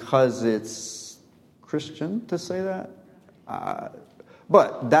that because it's Christian to say that?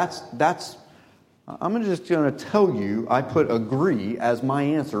 But that's. I'm just going to tell you, I put agree as my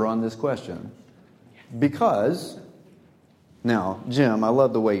answer on this question. Because, now, Jim, I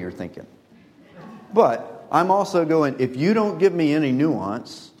love the way you're thinking. But I'm also going, if you don't give me any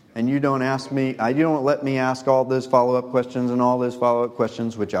nuance, and you don't ask me, you don't let me ask all those follow-up questions and all those follow-up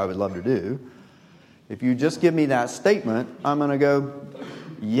questions, which I would love to do. If you just give me that statement, I'm going to go,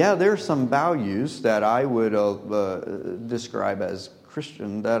 yeah, there's some values that I would describe as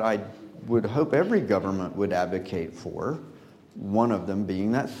Christian that I would hope every government would advocate for. One of them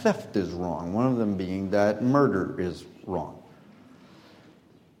being that theft is wrong. One of them being that murder is wrong.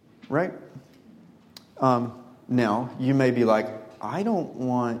 Right? Now, you may be like, I don't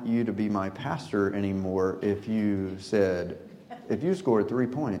want you to be my pastor anymore if you scored 3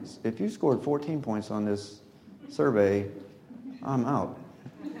 points. If you scored 14 points on this survey, I'm out.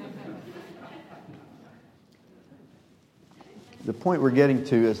 The point we're getting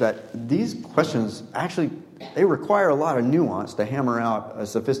to is that these questions actually, they require a lot of nuance to hammer out a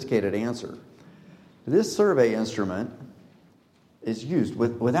sophisticated answer. This survey instrument is used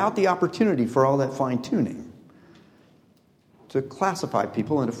without the opportunity for all that fine-tuning to classify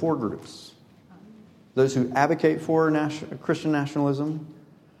people into 4 groups. Those who advocate for Christian nationalism,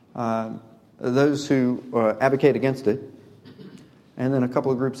 those who advocate against it, and then a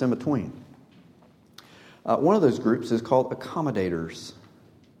couple of groups in between. One of those groups is called accommodators.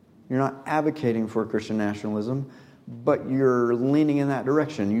 You're not advocating for Christian nationalism, but you're leaning in that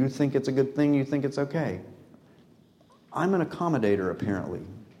direction. You think it's a good thing, you think it's okay. I'm an accommodator, apparently.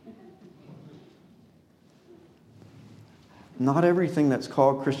 Not everything that's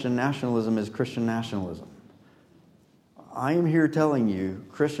called Christian nationalism is Christian nationalism. I am here telling you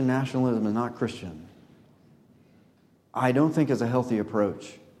Christian nationalism is not Christian. I don't think it's a healthy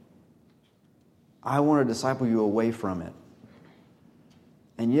approach. I want to disciple you away from it.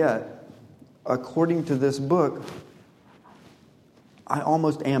 And yet, according to this book, I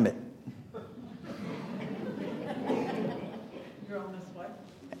almost am it. You're almost what?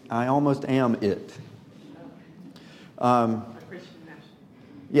 I almost am it. A Christian national.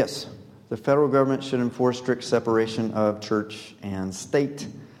 Yes, the federal government should enforce strict separation of church and state.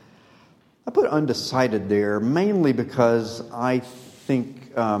 I put undecided there mainly because I think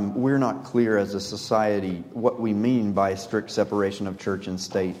we're not clear as a society what we mean by strict separation of church and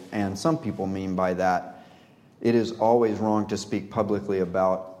state. And some people mean by that it is always wrong to speak publicly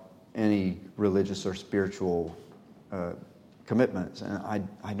about any religious or spiritual commitments. And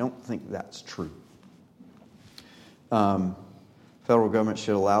I don't think that's true. Federal government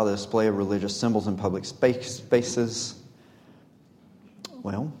should allow the display of religious symbols in public spaces.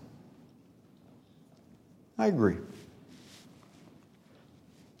 Well, I agree.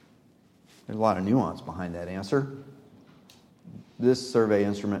 There's a lot of nuance behind that answer. This survey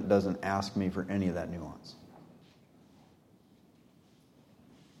instrument doesn't ask me for any of that nuance.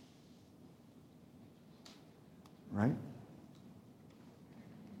 Right?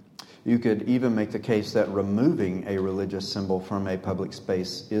 You could even make the case that removing a religious symbol from a public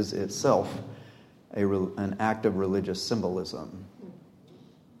space is itself an act of religious symbolism.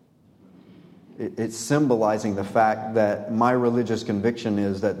 It's symbolizing the fact that my religious conviction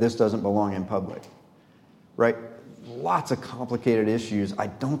is that this doesn't belong in public. Right? Lots of complicated issues. I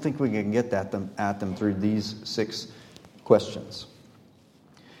don't think we can get at them through these 6 questions.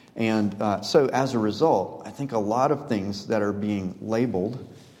 And so as a result, I think a lot of things that are being labeled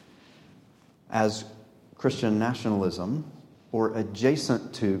as Christian nationalism or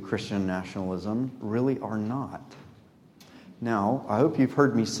adjacent to Christian nationalism really are not. Now, I hope you've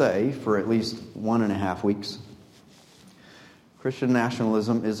heard me say for at least 1.5 weeks, Christian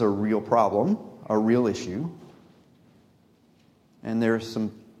nationalism is a real problem, a real issue, and there are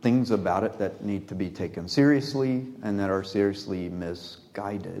some things about it that need to be taken seriously and that are seriously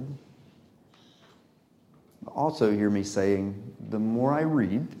misguided. Also hear me saying, the more I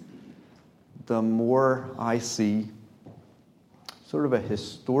read, the more I see sort of a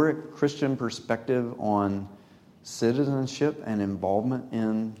historic Christian perspective on citizenship and involvement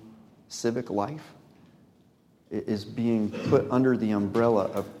in civic life is being put under the umbrella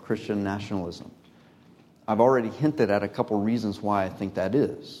of Christian nationalism. I've already hinted at a couple reasons why I think that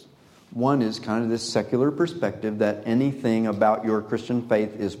is. One is kind of this secular perspective that anything about your Christian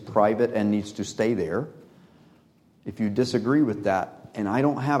faith is private and needs to stay there. If you disagree with that, and I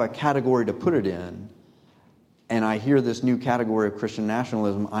don't have a category to put it in, and I hear this new category of Christian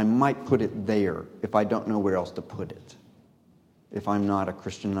nationalism, I might put it there if I don't know where else to put it. If I'm not a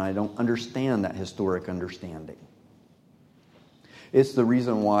Christian and I don't understand that historic understanding. It's the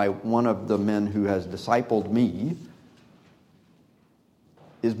reason why one of the men who has discipled me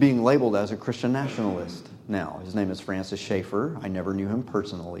is being labeled as a Christian nationalist now. His name is Francis Schaeffer. I never knew him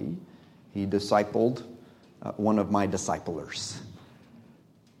personally. He discipled one of my disciplers.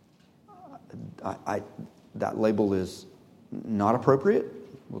 That label is not appropriate.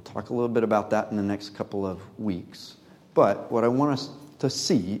 We'll talk a little bit about that in the next couple of weeks. But what I want us to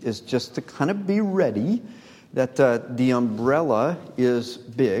see is just to kind of be ready that the umbrella is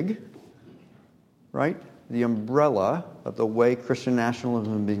big, right? the umbrella of the way Christian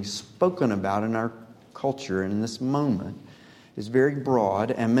nationalism is being spoken about in our culture and in this moment is very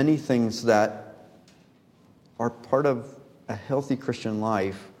broad, and many things that are part of a healthy Christian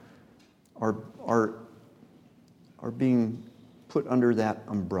life are being put under that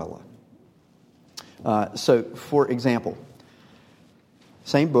umbrella. So, for example,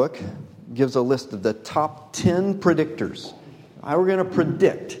 same book gives a list of the top 10 predictors. How we're going to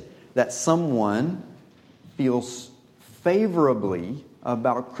predict that someone feels favorably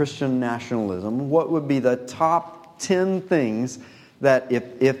about Christian nationalism. What would be the top 10 things that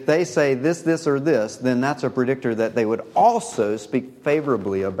if they say this, or this, then that's a predictor that they would also speak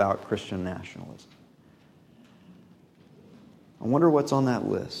favorably about Christian nationalism? I wonder what's on that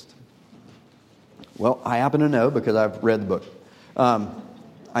list. Well, I happen to know because I've read the book.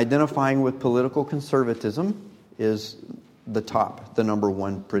 Identifying with political conservatism is the number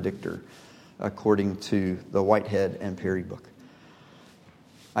one predictor, according to the Whitehead and Perry book.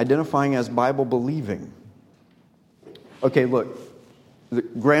 Identifying as Bible believing. Okay, look, the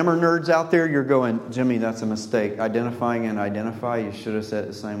grammar nerds out there, you're going, Jimmy, that's a mistake. Identifying and identify, you should have said it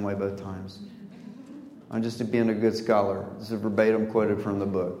the same way both times. I'm just being a good scholar. This is verbatim quoted from the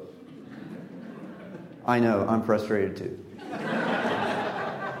book. I know, I'm frustrated too.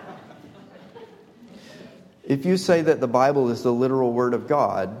 If you say that the Bible is the literal Word of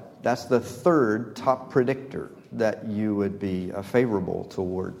God, that's the third top predictor that you would be favorable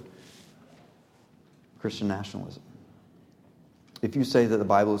toward Christian nationalism. If you say that the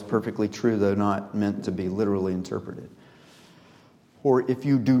Bible is perfectly true, though not meant to be literally interpreted. Or if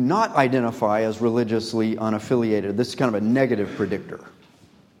you do not identify as religiously unaffiliated, this is kind of a negative predictor.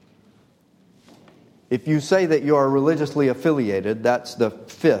 If you say that you are religiously affiliated, that's the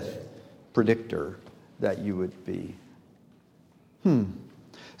fifth predictor that you would be.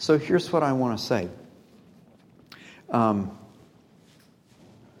 So here's what I want to say.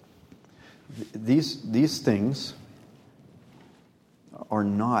 These things are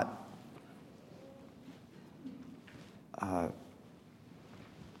not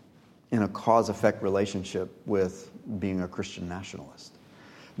in a cause-effect relationship with being a Christian nationalist.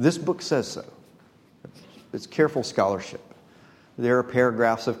 This book says so. It's careful scholarship. There are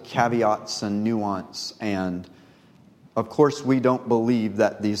paragraphs of caveats and nuance, and of course we don't believe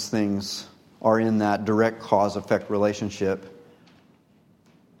that these things are in that direct cause-effect relationship.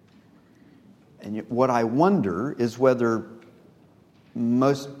 And yet what I wonder is whether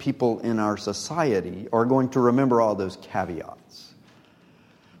most people in our society are going to remember all those caveats,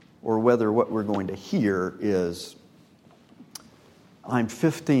 or whether what we're going to hear is, I'm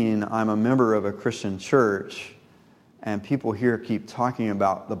 15, I'm a member of a Christian church, and people here keep talking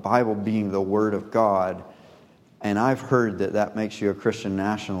about the Bible being the Word of God, and I've heard that that makes you a Christian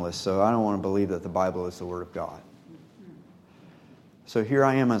nationalist, so I don't want to believe that the Bible is the Word of God. So here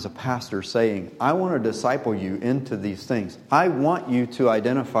I am as a pastor saying, I want to disciple you into these things. I want you to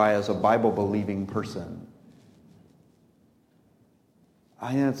identify as a Bible-believing person.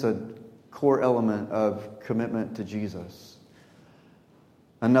 I think that's a core element of commitment to Jesus.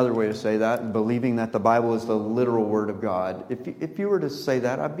 Another way to say that, believing that the Bible is the literal Word of God. If you were to say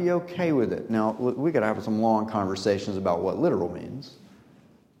that, I'd be okay with it. Now, we could have some long conversations about what literal means.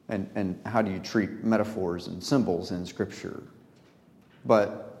 And how do you treat metaphors and symbols in Scripture.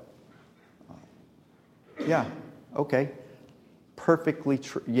 But, yeah, okay. Perfectly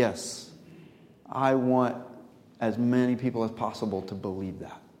true. Yes, I want as many people as possible to believe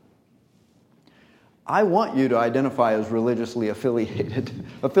that. I want you to identify as religiously affiliated.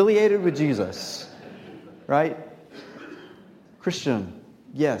 Affiliated with Jesus. Right? Christian.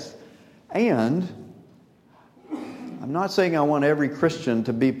 Yes. And I'm not saying I want every Christian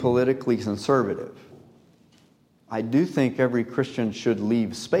to be politically conservative. I do think every Christian should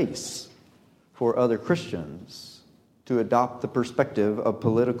leave space for other Christians to adopt the perspective of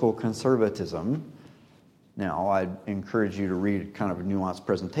political conservatism. Now, I'd encourage you to read kind of a nuanced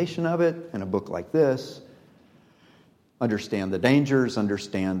presentation of it in a book like this. Understand the dangers,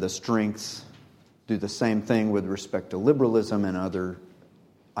 understand the strengths. Do the same thing with respect to liberalism and other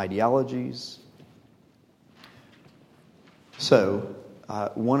ideologies. So,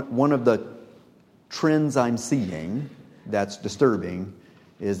 one of the trends I'm seeing that's disturbing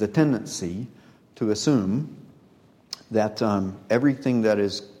is the tendency to assume that everything that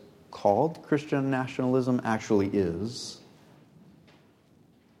is called Christian nationalism actually is,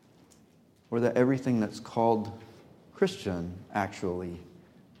 or that everything that's called Christian actually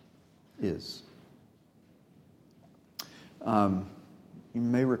is. You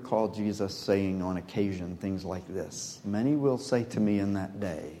may recall Jesus saying on occasion things like this: many will say to me in that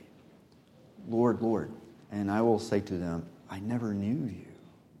day, Lord, Lord. and I will say to them, I never knew you.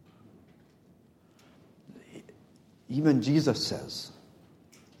 Even Jesus says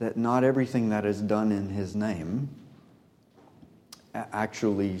that not everything that is done in his name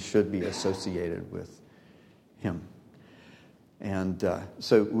actually should be associated with him. And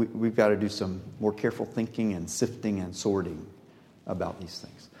so we've got to do some more careful thinking and sifting and sorting about these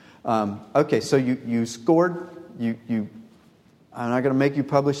things. Okay, so you scored. I'm not going to make you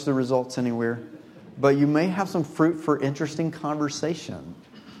publish the results anywhere, but you may have some fruit for interesting conversation.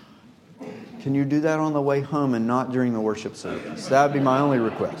 Can you do that on the way home and not during the worship service? That would be my only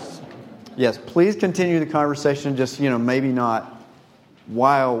request. Yes, please continue the conversation, just, maybe not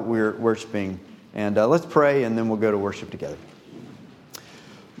while we're worshiping. And let's pray, and then we'll go to worship together.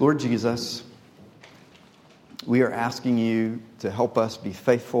 Lord Jesus, we are asking you to help us be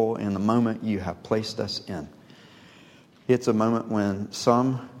faithful in the moment you have placed us in. It's a moment when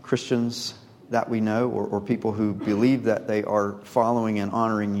some Christians that we know, or people who believe that they are following and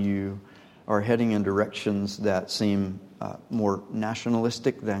honoring you, are heading in directions that seem more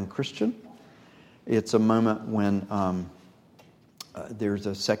nationalistic than Christian. It's a moment when there's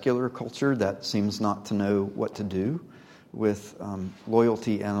a secular culture that seems not to know what to do with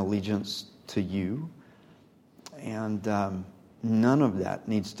loyalty and allegiance to you. And none of that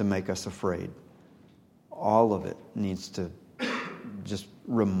needs to make us afraid. All of it needs to just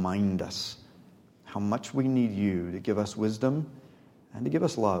remind us how much we need you to give us wisdom and to give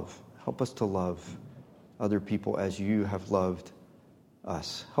us love. Help us to love other people as you have loved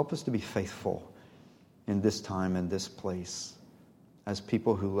us. Help us to be faithful in this time and this place as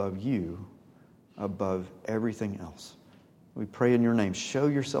people who love you above everything else. We pray in your name. Show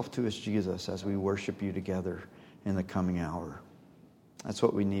yourself to us, Jesus, as we worship you together in the coming hour. That's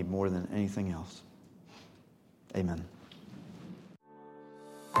what we need more than anything else. Amen.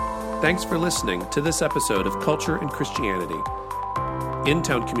 Thanks for listening to this episode of Culture and Christianity.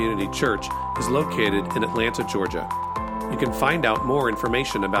 In-Town Community Church is located in Atlanta, Georgia. You can find out more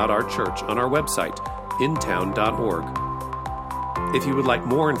information about our church on our website, intown.org. If you would like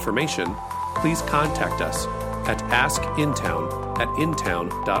more information, please contact us at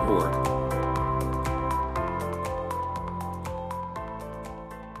askintown@intown.org.